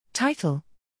Title: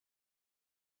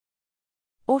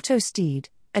 Auto-STEED,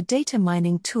 a data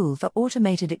mining tool for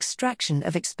automated extraction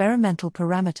of experimental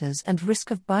parameters and risk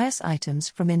of bias items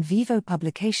from in vivo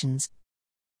publications.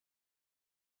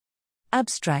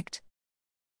 Abstract.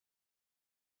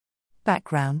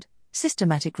 Background: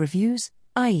 systematic reviews,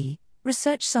 i.e.,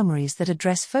 research summaries that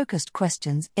address focused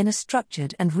questions in a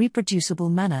structured and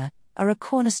reproducible manner, are a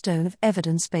cornerstone of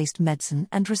evidence-based medicine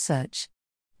and research.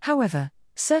 However,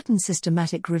 certain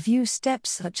systematic review steps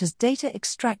such as data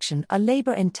extraction are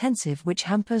labor-intensive, which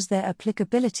hampers their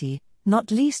applicability, not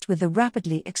least with the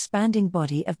rapidly expanding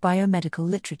body of biomedical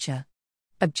literature.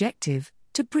 Objective: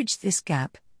 to bridge this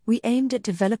gap, we aimed at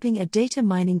developing a data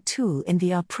mining tool in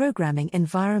the R programming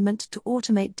environment to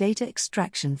automate data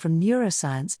extraction from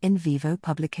neuroscience in vivo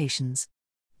publications.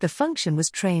 The function was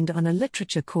trained on a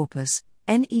literature corpus,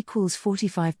 N equals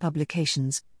 45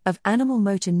 publications, of animal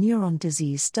motor neuron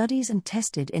disease studies and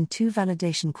tested in 2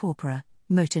 validation corpora,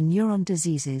 motor neuron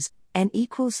diseases, N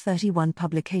equals 31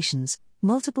 publications,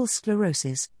 multiple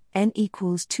sclerosis, N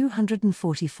equals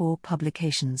 244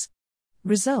 publications.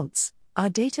 Results: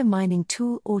 our data mining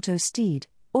tool Auto-STEED,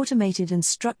 automated and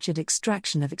structured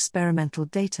extraction of experimental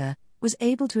data, was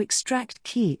able to extract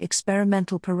key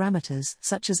experimental parameters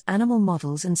such as animal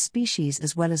models and species,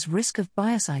 as well as risk of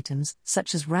bias items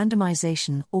such as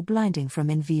randomization or blinding from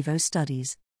in vivo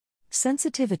studies.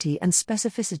 Sensitivity and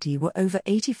specificity were over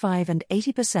 85 and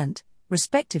 80%,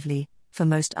 respectively, for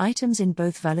most items in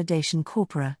both validation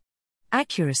corpora.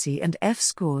 Accuracy and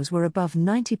F-scores were above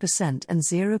 90% and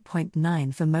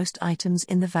 0.9 for most items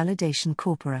in the validation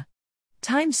corpora.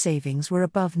 Time savings were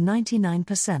above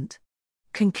 99%.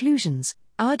 Conclusions: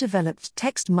 our developed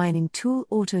text mining tool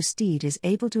Auto-STEED is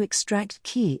able to extract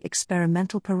key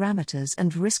experimental parameters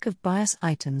and risk of bias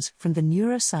items from the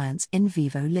neuroscience in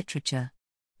vivo literature.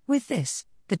 With this,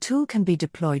 the tool can be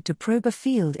deployed to probe a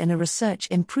field in a research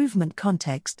improvement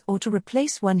context or to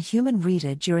replace one human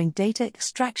reader during data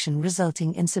extraction,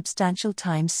 resulting in substantial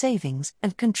time savings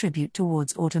and contribute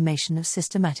towards automation of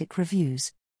systematic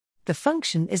reviews. The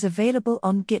function is available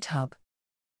on GitHub.